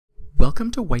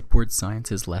Welcome to Whiteboard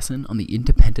Science's lesson on the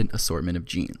independent assortment of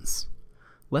genes.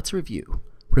 Let's review.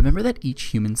 Remember that each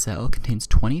human cell contains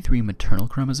 23 maternal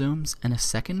chromosomes and a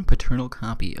second paternal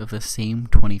copy of the same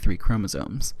 23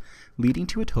 chromosomes, leading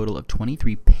to a total of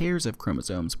 23 pairs of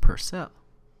chromosomes per cell.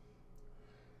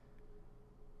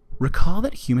 Recall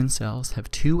that human cells have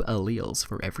two alleles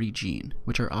for every gene,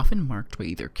 which are often marked by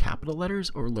either capital letters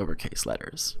or lowercase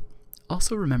letters.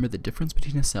 Also remember the difference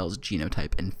between a cell's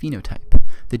genotype and phenotype.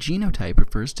 The genotype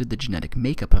refers to the genetic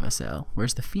makeup of a cell,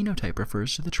 whereas the phenotype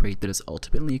refers to the trait that is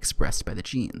ultimately expressed by the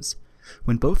genes.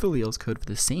 When both alleles code for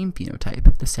the same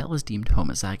phenotype, the cell is deemed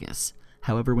homozygous.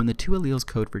 However, when the two alleles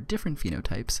code for different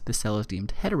phenotypes, the cell is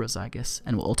deemed heterozygous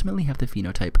and will ultimately have the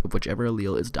phenotype of whichever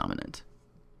allele is dominant.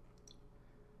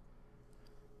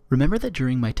 Remember that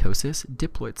during mitosis,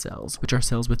 diploid cells, which are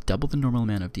cells with double the normal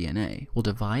amount of DNA, will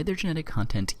divide their genetic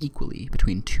content equally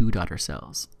between two daughter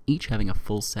cells, each having a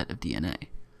full set of DNA.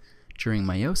 During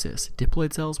meiosis,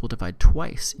 diploid cells will divide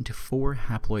twice into 4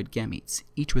 haploid gametes,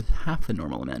 each with half the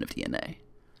normal amount of DNA.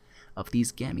 Of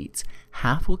these gametes,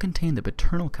 half will contain the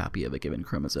paternal copy of a given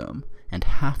chromosome, and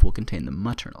half will contain the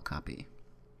maternal copy.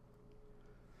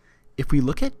 If we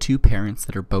look at two parents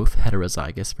that are both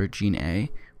heterozygous for gene A,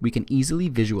 we can easily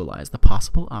visualize the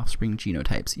possible offspring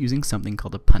genotypes using something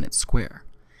called a Punnett square.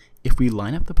 If we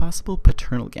line up the possible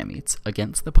paternal gametes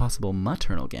against the possible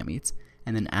maternal gametes,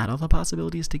 and then add all the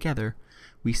possibilities together,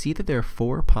 we see that there are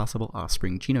 4 possible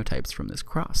offspring genotypes from this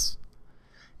cross.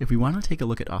 If we want to take a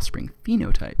look at offspring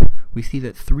phenotype, we see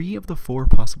that 3 of the 4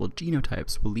 possible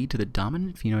genotypes will lead to the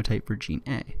dominant phenotype for gene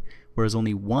A, whereas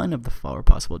only 1 of the 4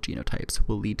 possible genotypes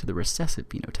will lead to the recessive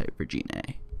phenotype for gene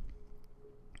A.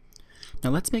 Now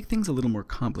let's make things a little more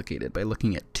complicated by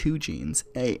looking at 2 genes,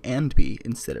 A and B,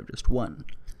 instead of just 1.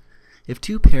 If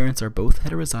 2 parents are both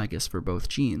heterozygous for both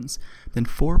genes, then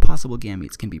 4 possible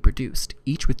gametes can be produced,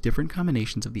 each with different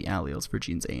combinations of the alleles for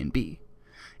genes A and B.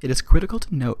 It is critical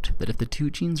to note that if the 2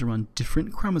 genes are on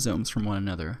different chromosomes from one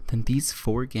another, then these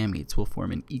 4 gametes will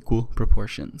form in equal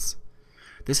proportions.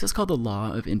 This is called the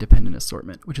law of independent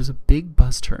assortment, which is a big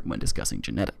buzz term when discussing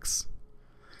genetics.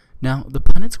 Now, the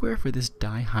Punnett square for this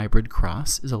dihybrid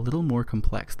cross is a little more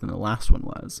complex than the last one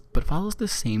was, but follows the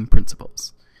same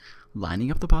principles.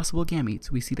 Lining up the possible gametes,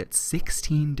 we see that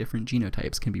 16 different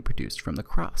genotypes can be produced from the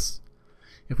cross.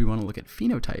 If we want to look at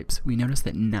phenotypes, we notice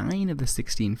that 9 of the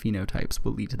 16 phenotypes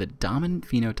will lead to the dominant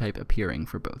phenotype appearing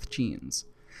for both genes.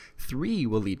 3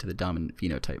 will lead to the dominant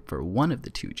phenotype for one of the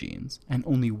 2 genes, and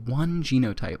only 1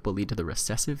 genotype will lead to the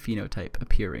recessive phenotype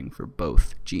appearing for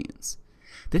both genes.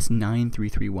 This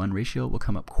 9:3:1 ratio will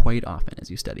come up quite often as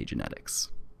you study genetics.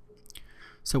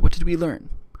 So what did we learn?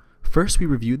 First, we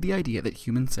reviewed the idea that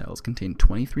human cells contain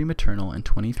 23 maternal and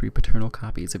 23 paternal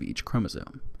copies of each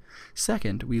chromosome.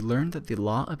 Second, we learned that the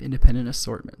law of independent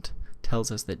assortment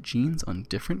tells us that genes on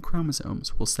different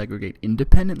chromosomes will segregate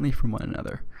independently from one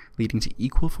another, leading to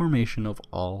equal formation of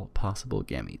all possible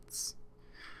gametes.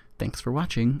 Thanks for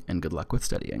watching, and good luck with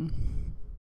studying.